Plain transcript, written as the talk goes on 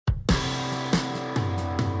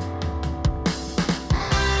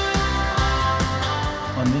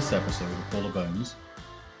this episode of Full of Bones.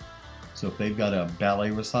 So if they've got a ballet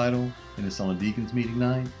recital and it's on a deacons meeting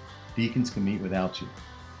night, deacons can meet without you.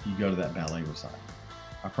 You go to that ballet recital.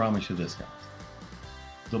 I promise you this, guys.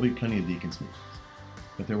 There'll be plenty of deacons meetings,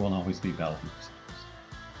 but there won't always be ballet recitals.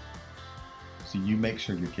 So you make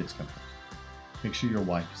sure your kids come first. Make sure your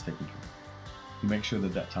wife is taken care of. You make sure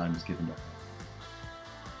that time is given to her.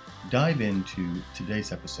 Dive into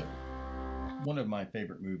today's episode. One of my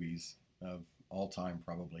favorite movies of all time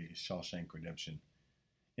probably is Shawshank Redemption.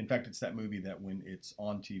 In fact, it's that movie that when it's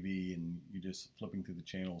on TV and you're just flipping through the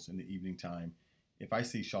channels in the evening time, if I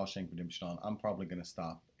see Shawshank Redemption on, I'm probably going to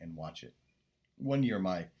stop and watch it. One year,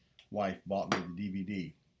 my wife bought me the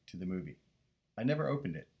DVD to the movie. I never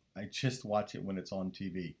opened it. I just watch it when it's on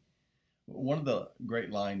TV. One of the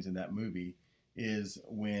great lines in that movie is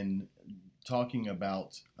when talking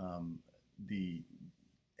about the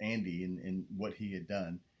Andy and what he had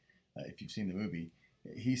done. If you've seen the movie,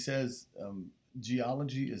 he says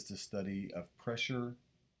geology is the study of pressure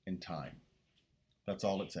and time. That's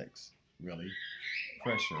all it takes, really.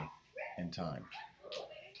 Pressure and time.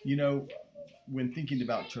 You know, when thinking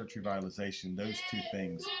about church revitalization, those two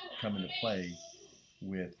things come into play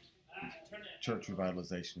with church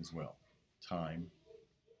revitalization as well. Time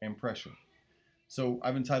and pressure. So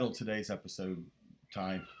I've entitled today's episode,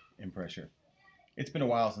 Time and Pressure. It's been a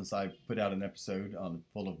while since I've put out an episode on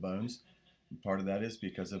Full of Bones. Part of that is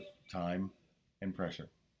because of time and pressure.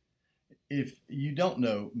 If you don't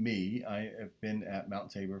know me, I have been at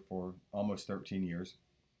Mount Tabor for almost 13 years.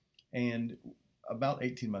 And about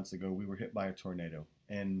 18 months ago, we were hit by a tornado.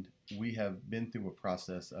 And we have been through a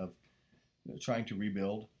process of trying to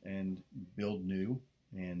rebuild and build new.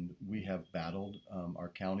 And we have battled our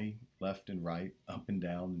county left and right, up and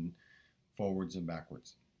down, and forwards and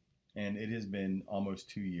backwards. And it has been almost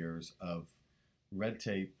 2 years of red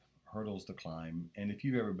tape, hurdles to climb. And if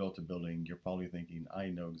you've ever built a building, you're probably thinking, I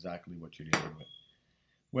know exactly what you're dealing with.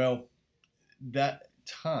 Well, that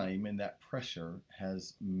time and that pressure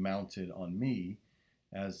has mounted on me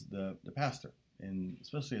as the pastor, and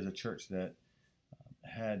especially as a church that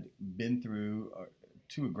had been through,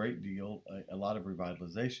 to a great deal, a lot of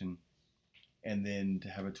revitalization. And then to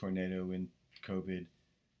have a tornado and COVID,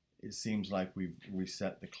 it seems like we've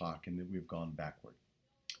reset the clock and that we've gone backward.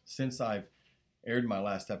 Since I've aired my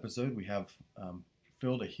last episode, we have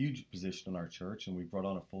filled a huge position in our church, and we brought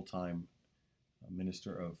on a full-time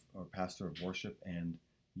minister of or pastor of worship and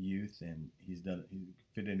youth, and he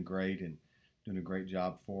fit in great and doing a great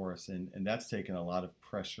job for us, and that's taken a lot of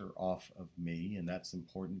pressure off of me, and that's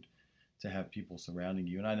important to have people surrounding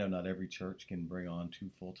you. And I know not every church can bring on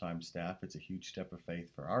 2 full-time staff. It's a huge step of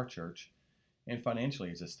faith for our church. And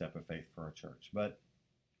financially, it's a step of faith for our church. But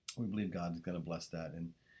we believe God is going to bless that,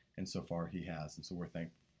 and so far He has. And so we're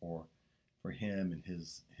thankful for Him and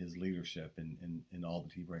His leadership and all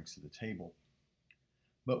that He brings to the table.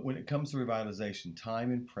 But when it comes to revitalization,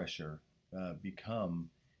 time and pressure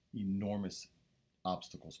become enormous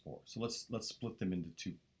obstacles for us. So let's split them into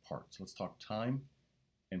 2 parts. Let's talk time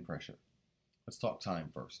and pressure. Let's talk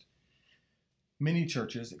time first. Many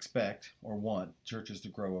churches expect or want churches to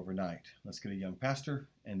grow overnight. Let's get a young pastor,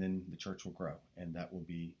 and then the church will grow, and that will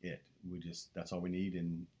be it. That's all we need,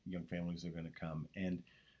 and young families are going to come. And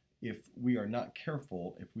if we are not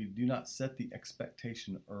careful, if we do not set the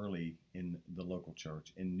expectation early in the local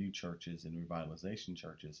church, in new churches, in revitalization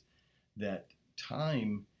churches, that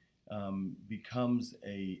time becomes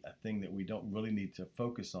a thing that we don't really need to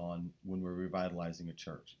focus on when we're revitalizing a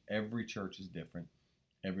church. Every church is different.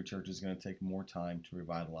 Every church is going to take more time to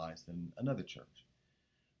revitalize than another church.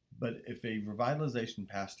 But if a revitalization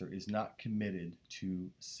pastor is not committed to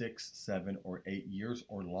 6, 7, or 8 years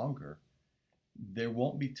or longer, there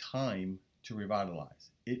won't be time to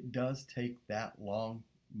revitalize. It does take that long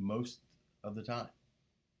most of the time.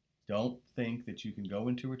 Don't think that you can go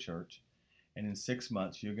into a church and in 6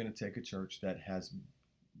 months you're going to take a church that has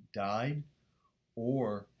died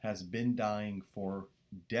or has been dying for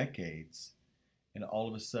decades and all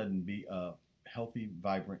of a sudden be a healthy,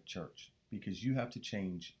 vibrant church, because you have to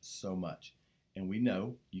change so much. And we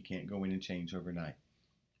know you can't go in and change overnight.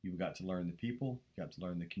 You've got to learn the people, you've got to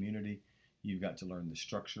learn the community, you've got to learn the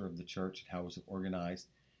structure of the church, how is it organized.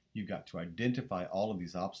 You've got to identify all of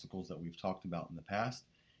these obstacles that we've talked about in the past.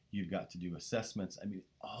 You've got to do assessments. I mean,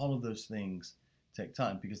 all of those things take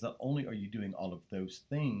time, because not only are you doing all of those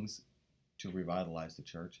things to revitalize the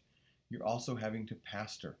church, you're also having to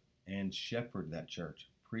pastor and shepherd that church,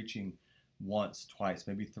 preaching once, twice,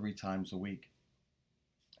 maybe 3 times a week,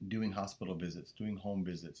 doing hospital visits, doing home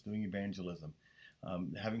visits, doing evangelism,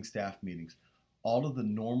 having staff meetings. all of the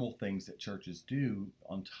normal things that churches do,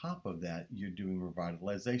 on top of that, you're doing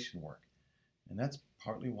revitalization work. And that's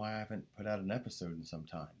partly why I haven't put out an episode in some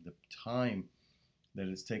time. The time that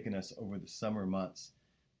it's taken us over the summer months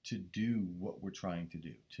to do what we're trying to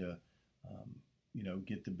do, to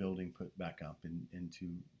get the building put back up and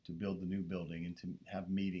to build the new building and to have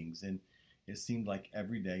meetings. And it seemed like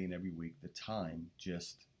every day and every week the time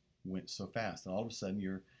just went so fast. And all of a sudden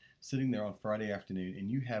you're sitting there on Friday afternoon and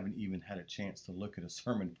you haven't even had a chance to look at a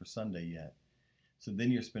sermon for Sunday yet. So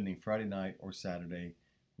then you're spending Friday night or Saturday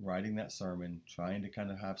writing that sermon, trying to kind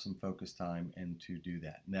of have some focus time and to do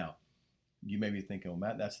that. Now, you may be thinking, well,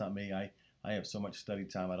 Matt, that's not me. I have so much study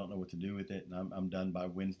time, I don't know what to do with it, and I'm done by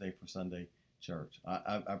Wednesday for Sunday church.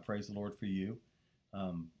 I praise the Lord for you,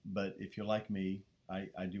 but if you're like me,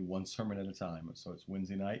 I do one sermon at a time. So it's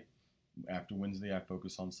Wednesday night. After Wednesday, I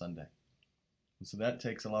focus on Sunday. And so that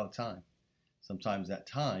takes a lot of time. Sometimes that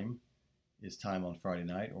time is time on Friday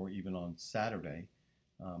night or even on Saturday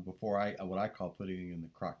before what I call putting it in the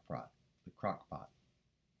crock pot. The crock pot.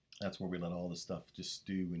 That's where we let all the stuff just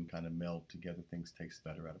stew and kind of meld together. Things taste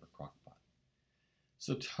better out of a crock pot.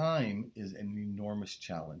 So time is an enormous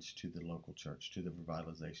challenge to the local church, to the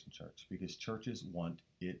revitalization church, because churches want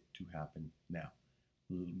it to happen now.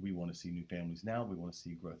 We want to see new families now. We want to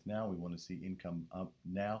see growth now. We want to see income up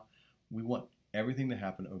now. We want everything to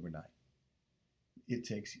happen overnight. It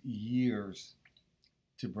takes years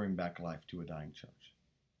to bring back life to a dying church.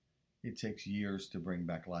 It takes years to bring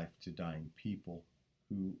back life to dying people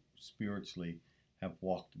who spiritually have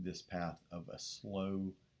walked this path of a slow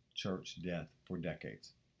church death for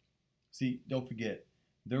decades. See, don't forget,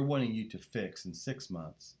 they're wanting you to fix in 6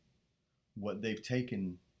 months what they've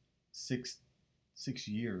taken six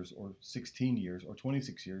years or 16 years or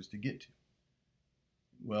 26 years to get to.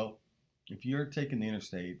 Well, if you're taking the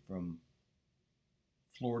interstate from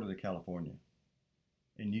Florida to California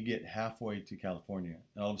and you get halfway to California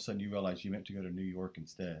and all of a sudden you realize you meant to go to New York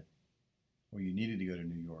instead, or you needed to go to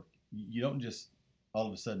New York, you don't just all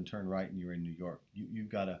of a sudden turn right and you're in New York. You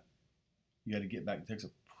got to get back. It takes a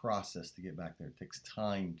process to get back there. It takes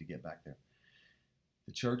time to get back there.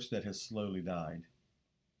 The church that has slowly died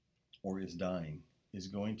or is dying is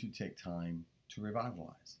going to take time to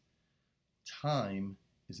revitalize. Time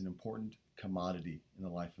is an important commodity in the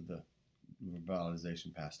life of the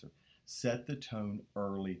revitalization pastor. Set the tone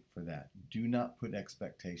early for that. Do not put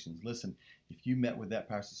expectations. Listen, if you met with that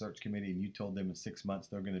pastor search committee and you told them in 6 months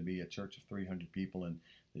they're going to be a church of 300 people and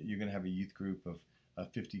that you're going to have a youth group of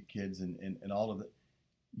 50 kids and all of that,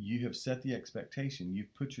 you have set the expectation.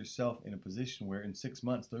 You've put yourself in a position where in 6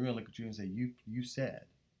 months they're going to look at you and say, you said.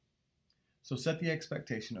 So set the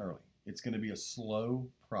expectation early. It's going to be a slow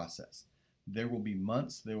process. There will be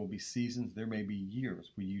months, there will be seasons, there may be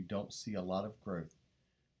years where you don't see a lot of growth.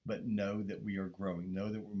 But know that we are growing. Know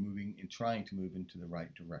that we're moving and trying to move into the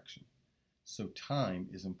right direction. So time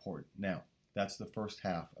is important. Now, that's the first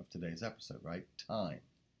half of today's episode, right? Time.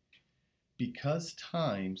 Because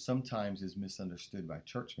time sometimes is misunderstood by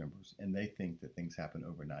church members and they think that things happen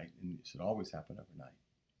overnight and it should always happen overnight,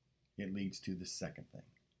 it leads to the second thing,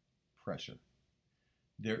 pressure.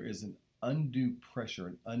 There is an undue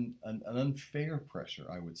pressure, an unfair pressure,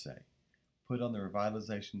 I would say, put on the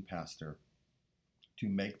revitalization pastor to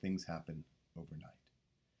make things happen overnight.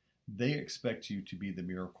 They expect you to be the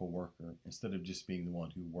miracle worker instead of just being the one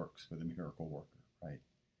who works for the miracle worker, right?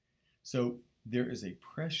 So there is a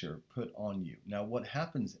pressure put on you. Now, what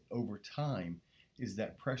happens over time is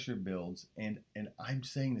that pressure builds, and I'm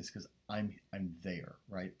saying this because I'm there,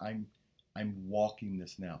 right? I'm walking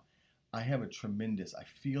this now. I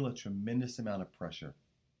feel a tremendous amount of pressure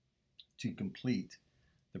to complete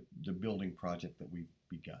the building project that we've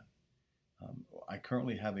begun. I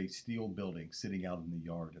currently have a steel building sitting out in the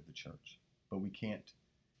yard of the church, but we can't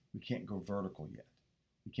go vertical yet.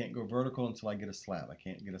 We can't go vertical until I get a slab. I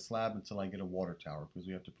can't get a slab until I get a water tower because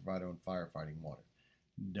we have to provide our own firefighting water.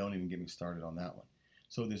 Don't even get me started on that one.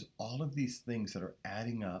 So there's all of these things that are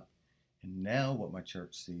adding up, and now what my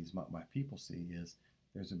church sees, my people see, is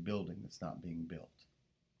there's a building that's not being built.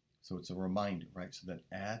 So it's a reminder, right? So that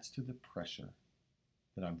adds to the pressure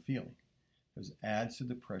that I'm feeling. It adds to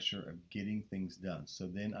the pressure of getting things done. So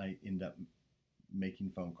then I end up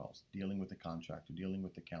making phone calls, dealing with the contractor, dealing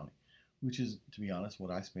with the county, which is, to be honest,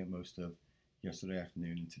 what I spent most of yesterday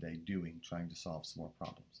afternoon and today doing, trying to solve some more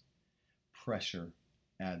problems. Pressure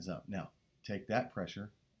adds up. Now, take that pressure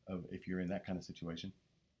of, if you're in that kind of situation,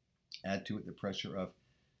 add to it the pressure of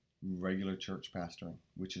regular church pastoring,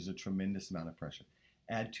 which is a tremendous amount of pressure.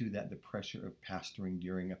 Add to that the pressure of pastoring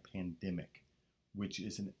during a pandemic, which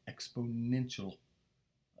is an exponentially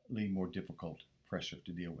more difficult pressure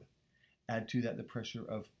to deal with. Add to that the pressure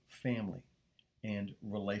of family and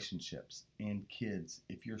relationships and kids.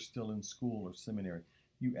 If you're still in school or seminary,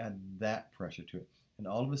 you add that pressure to it. And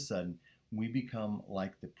all of a sudden, we become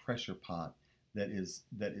like the pressure pot that is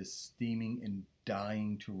steaming and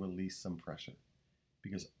dying to release some pressure,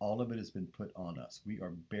 because all of it has been put on us. We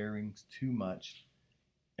are bearing too much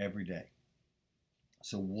every day.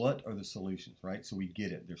 So what are the solutions, right? So we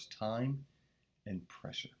get it. There's time and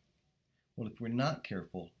pressure. Well, if we're not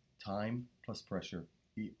careful, time plus pressure,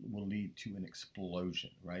 it will lead to an explosion,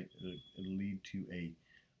 right? It'll lead to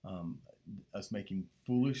us making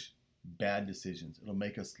foolish, bad decisions. It'll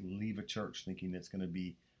make us leave a church thinking it's going to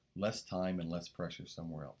be less time and less pressure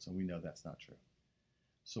somewhere else. And we know that's not true.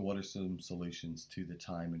 So what are some solutions to the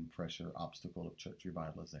time and pressure obstacle of church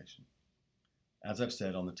revitalization? As I've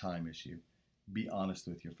said on the time issue, be honest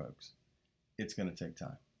with your folks. It's going to take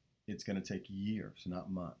time. It's going to take years,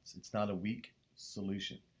 not months. It's not a week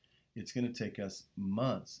solution. It's going to take us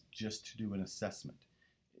months just to do an assessment,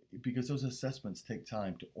 because those assessments take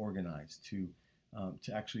time to organize, to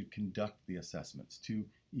actually conduct the assessments, to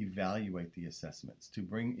evaluate the assessments, to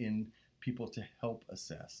bring in people to help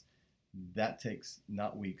assess. That takes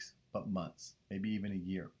not weeks, but months, maybe even a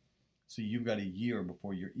year. So you've got a year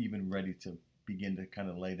before you're even ready to begin to kind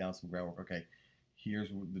of lay down some groundwork. Okay, here's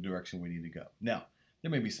the direction we need to go. Now,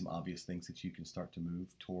 there may be some obvious things that you can start to move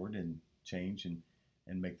toward and change and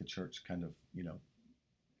make the church kind of,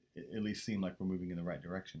 at least seem like we're moving in the right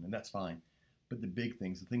direction, and that's fine. But the big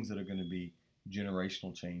things, the things that are going to be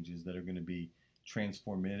generational changes, that are going to be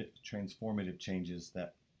transformative changes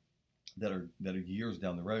that are years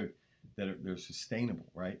down the road, they're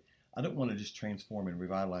sustainable, right? I don't want to just transform and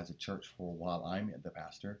revitalize a church for a while I'm the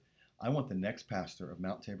pastor. I want the next pastor of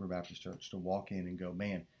Mount Tabor Baptist Church to walk in and go,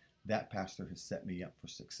 man, that pastor has set me up for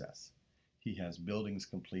success. He has buildings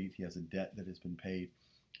complete. He has a debt that has been paid.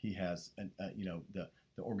 He has, the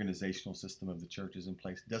organizational system of the church is in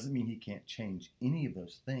place. Doesn't mean he can't change any of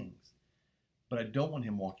those things. But I don't want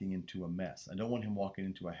him walking into a mess. I don't want him walking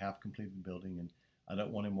into a half-completed building, and I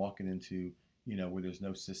don't want him walking into, where there's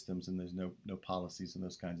no systems and there's no policies and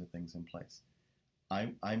those kinds of things in place.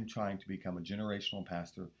 I'm trying to become a generational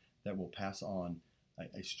pastor that will pass on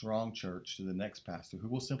a strong church to the next pastor who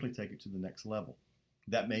will simply take it to the next level.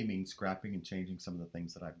 That may mean scrapping and changing some of the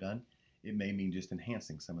things that I've done. It may mean just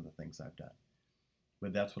enhancing some of the things I've done.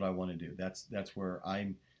 But that's what I want to do. That's where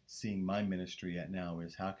I'm seeing my ministry at now,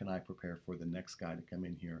 is how can I prepare for the next guy to come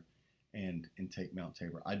in here and take Mount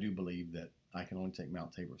Tabor. I do believe that I can only take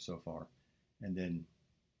Mount Tabor so far, and then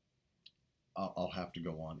I'll have to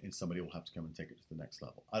go on, and somebody will have to come and take it to the next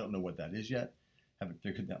level. I don't know what that is yet. Haven't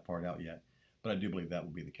figured that part out yet, but I do believe that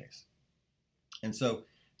will be the case. And so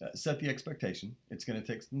set the expectation. It's going to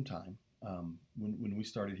take some time. When we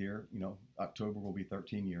started here, October will be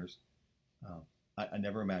 13 years. I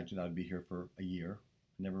never imagined I'd be here for a year.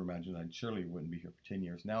 I never imagined I surely wouldn't be here for 10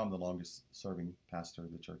 years. Now I'm the longest serving pastor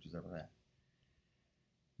the church has ever had.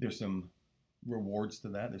 There's some rewards to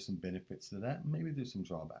that. There's some benefits to that. Maybe there's some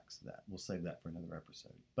drawbacks to that. We'll save that for another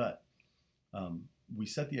episode. But we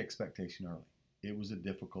set the expectation early. It was a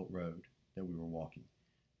difficult road that we were walking.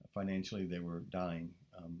 Financially, they were dying.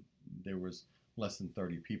 There was less than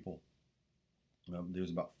 30 people.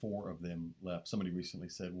 There's about 4 of them left. Somebody recently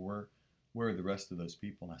said, where are the rest of those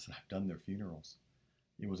people? And I said, I've done their funerals.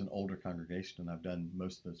 It was an older congregation, and I've done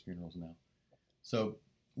most of those funerals now. So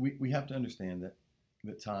we have to understand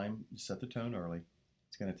that time, set the tone early.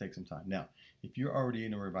 It's going to take some time. Now, if you're already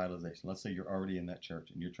in a revitalization, let's say you're already in that church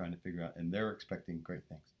and you're trying to figure out, and they're expecting great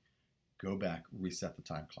things, go back, reset the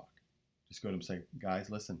time clock. Just go to them and say,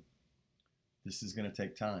 guys, listen, this is going to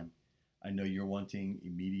take time. I know you're wanting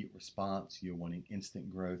immediate response. You're wanting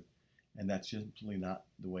instant growth. And that's simply not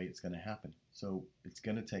the way it's going to happen. So it's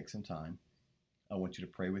going to take some time. I want you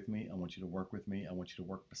to pray with me. I want you to work with me. I want you to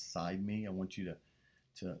work beside me. I want you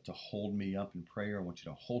to hold me up in prayer. I want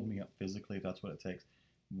you to hold me up physically if that's what it takes.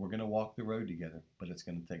 We're going to walk the road together, but it's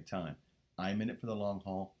going to take time. I'm in it for the long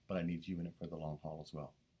haul, but I need you in it for the long haul as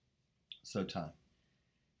well. So time.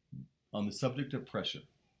 On the subject of pressure,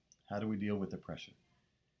 how do we deal with the pressure?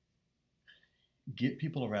 Get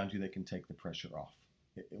people around you that can take the pressure off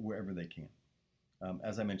wherever they can.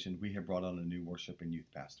 As I mentioned, we have brought on a new worship and youth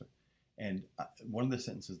pastor. And one of the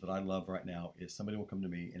sentences that I love right now is somebody will come to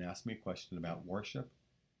me and ask me a question about worship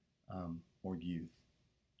or youth.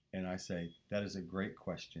 And I say, that is a great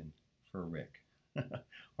question for Rick,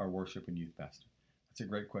 our worship and youth pastor. That's a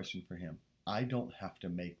great question for him. I don't have to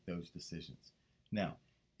make those decisions. Now,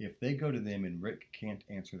 if they go to them and Rick can't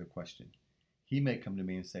answer the question, he may come to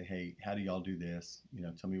me and say, hey, how do y'all do this?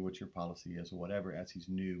 Tell me what your policy is or whatever, as he's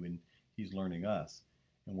new and he's learning us.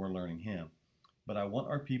 and we're learning him. But I want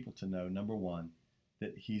our people to know, number one,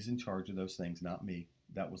 that he's in charge of those things, not me.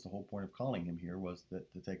 That was the whole point of calling him here, was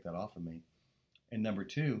that to take that off of me. And number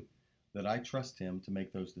two, that I trust him to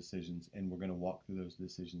make those decisions, and we're going to walk through those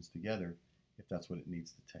decisions together if that's what it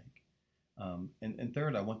needs to take. And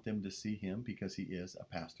third, I want them to see him because he is a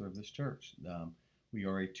pastor of this church. We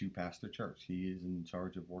are a two-pastor church. He is in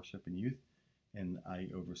charge of worship and youth, and I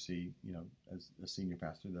oversee, as a senior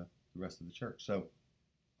pastor, the rest of the church. So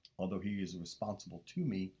although he is responsible to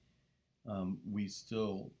me, we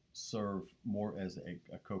still serve more as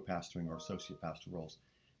a co-pastoring or associate pastor roles,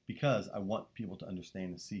 because I want people to understand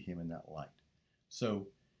and see him in that light. So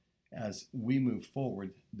as we move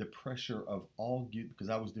forward, the pressure of all youth, because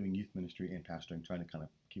I was doing youth ministry and pastoring, trying to kind of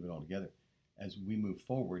keep it all together. As we move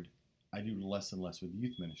forward, I do less and less with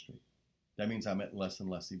youth ministry. That means I'm at less and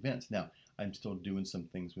less events. Now, I'm still doing some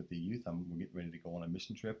things with the youth. We're getting ready to go on a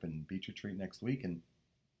mission trip and beach retreat next week, and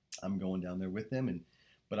I'm going down there with them.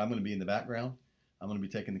 But I'm going to be in the background. I'm going to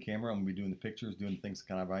be taking the camera. I'm going to be doing the pictures, doing the things that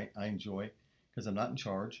kind of I enjoy, because I'm not in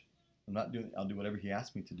charge. I'll do whatever he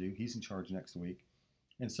asks me to do. He's in charge next week.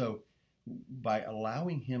 And so by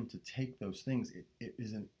allowing him to take those things, it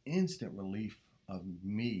is an instant relief of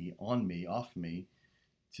me, off me,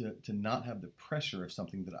 to not have the pressure of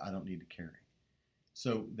something that I don't need to carry.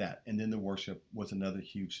 So that, and then the worship was another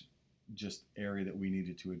huge just area that we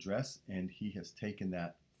needed to address. And he has taken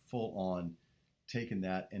that full on,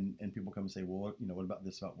 and people come and say, well, what about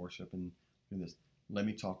this about worship and doing this? Let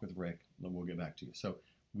me talk with Rick, and we'll get back to you. So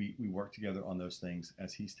we work together on those things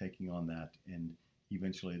as he's taking on that, and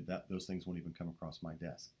eventually those things won't even come across my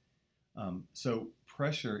desk. So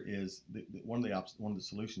pressure is one of the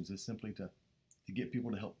solutions is simply to get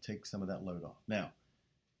people to help take some of that load off. Now,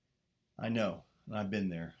 I know, and I've been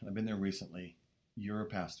there recently. You're a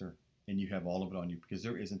pastor, and you have all of it on you because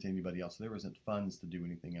there isn't anybody else. There isn't funds to do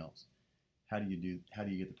anything else. How do you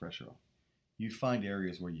get the pressure off? You find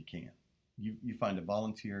areas where you can. You find a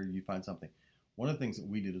volunteer. You find something. One of the things that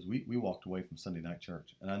we did is we walked away from Sunday night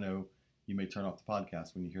church, and I know you may turn off the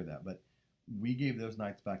podcast when you hear that, but we gave those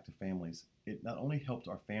nights back to families. It not only helped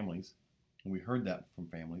our families, and we heard that from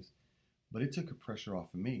families, but it took a pressure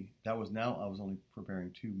off of me. I was only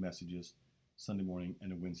preparing 2 messages, Sunday morning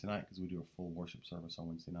and a Wednesday night, because we do a full worship service on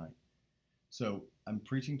Wednesday night. So I'm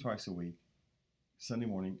preaching twice a week, Sunday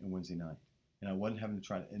morning and Wednesday night. And I wasn't having to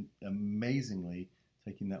try to, and amazingly,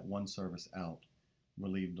 taking that one service out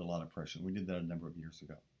relieved a lot of pressure. We did that a number of years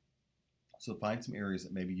ago. So find some areas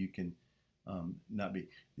that maybe you can not be.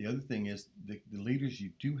 The other thing is the leaders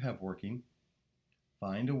you do have working,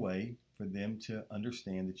 find a way for them to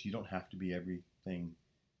understand that you don't have to be everything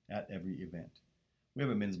at every event. We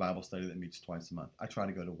have a men's Bible study that meets twice a month. I try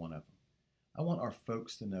to go to one of them. I want our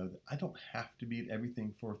folks to know that I don't have to be at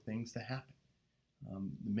everything for things to happen.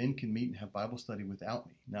 The men can meet and have Bible study without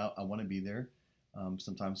me. Now, I want to be there.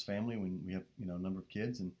 Sometimes family, when we have a number of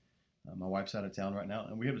kids, and my wife's out of town right now,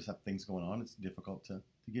 and we just have things going on. It's difficult to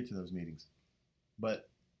get to those meetings. But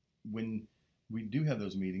when we do have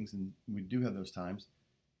those meetings and we do have those times,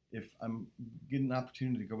 if I'm getting an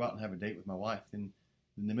opportunity to go out and have a date with my wife, then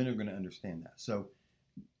the men are going to understand that. So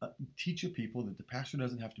teach your people that the pastor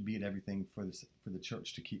doesn't have to be at everything for the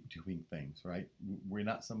church to keep doing things, right? We're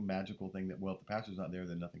not some magical thing that, well, if the pastor's not there,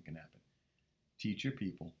 then nothing can happen. Teach your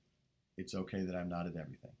people it's okay that I'm not at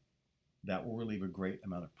everything. That will relieve a great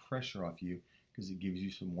amount of pressure off you, because it gives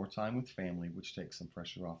you some more time with family, which takes some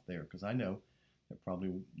pressure off there. Because I know that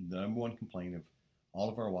probably the number one complaint of all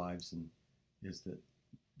of our wives is that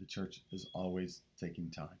the church is always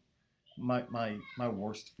taking time. My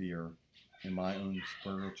worst fear in my own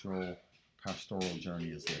spiritual pastoral journey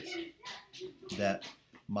is this: that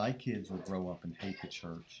my kids will grow up and hate the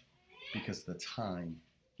church because of the time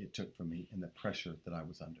it took from me and the pressure that I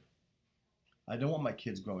was under. I don't want my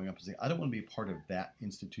kids growing up and saying, I don't want to be a part of that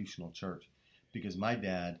institutional church, because my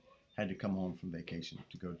dad had to come home from vacation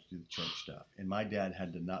to go to do the church stuff. And my dad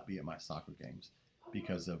had to not be at my soccer games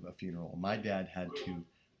because of a funeral. My dad had to,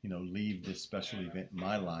 leave this special event in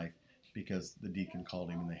my life because the deacon called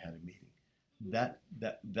him and they had a meeting. That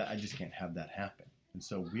I just can't have that happen. And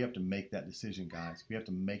so we have to make that decision, guys. We have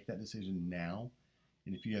to make that decision now.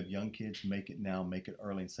 And if you have young kids, make it now, make it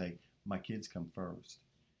early, and say, my kids come first.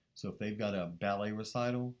 So if they've got a ballet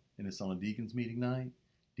recital and it's on a deacons meeting night,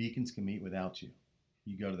 deacons can meet without you.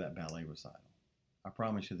 You go to that ballet recital. I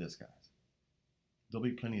promise you this, guys. There'll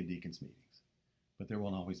be plenty of deacons meetings, but there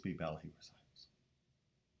won't always be ballet recitals.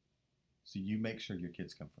 So you make sure your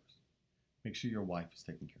kids come first. Make sure your wife is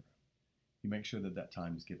taken care of. You make sure that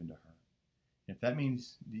time is given to her. If that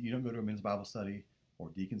means that you don't go to a men's Bible study or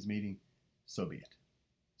deacons meeting, so be it.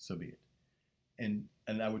 So be it.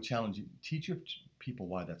 And I would challenge you, teach your people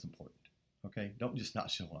why that's important. Okay? Don't just not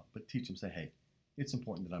show up, but teach them, say, hey, it's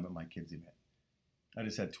important that I'm at my kids' event. I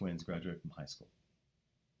just had twins graduate from high school.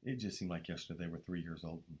 It just seemed like yesterday they were 3 years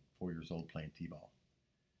old and 4 years old playing t-ball.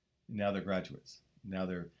 Now they're graduates. Now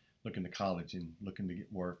they're looking to college and looking to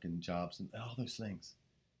get work and jobs and all those things.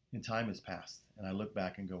 And time has passed. And I look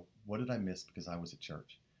back and go, what did I miss because I was at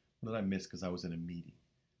church? What did I miss because I was in a meeting?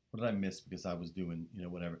 What did I miss because I was doing,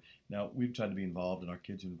 whatever? Now, we've tried to be involved, and our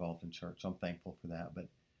kids are involved in church. So I'm thankful for that. But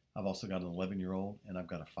I've also got an 11-year-old, and I've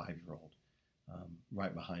got a 5-year-old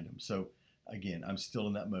right behind them. So, again, I'm still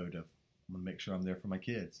in that mode of I'm going to make sure I'm there for my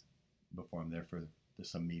kids before I'm there for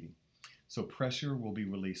some meeting. So pressure will be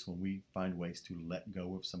released when we find ways to let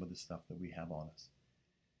go of some of the stuff that we have on us.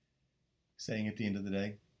 Saying at the end of the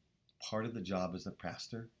day, part of the job as a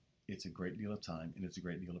pastor, it's a great deal of time and it's a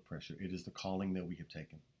great deal of pressure. It is the calling that we have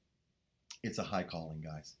taken. It's a high calling,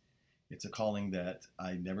 guys. It's a calling that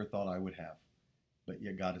I never thought I would have, but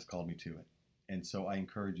yet God has called me to it. And so I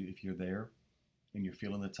encourage you, if you're there and you're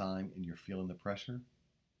feeling the time and you're feeling the pressure,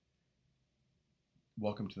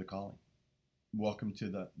 welcome to the calling. Welcome to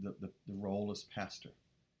the role as pastor.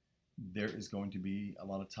 There is going to be a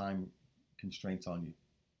lot of time constraints on you.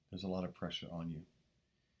 There's a lot of pressure on you.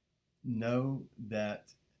 Know that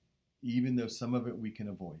even though some of it we can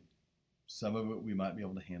avoid, some of it we might be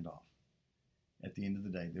able to hand off, at the end of the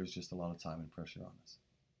day, there's just a lot of time and pressure on us.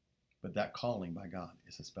 But that calling by God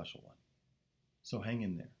is a special one. So hang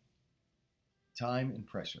in there. Time and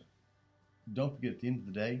pressure. Don't forget, at the end of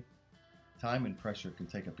the day, time and pressure can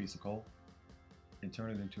take a piece of coal and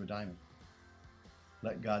turn it into a diamond.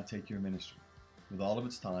 Let God take your ministry with all of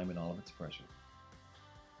its time and all of its pressure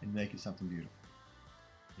and make it something beautiful.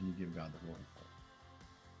 And you give God the glory for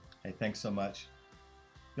it. Hey, thanks so much.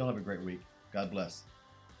 Y'all have a great week. God bless.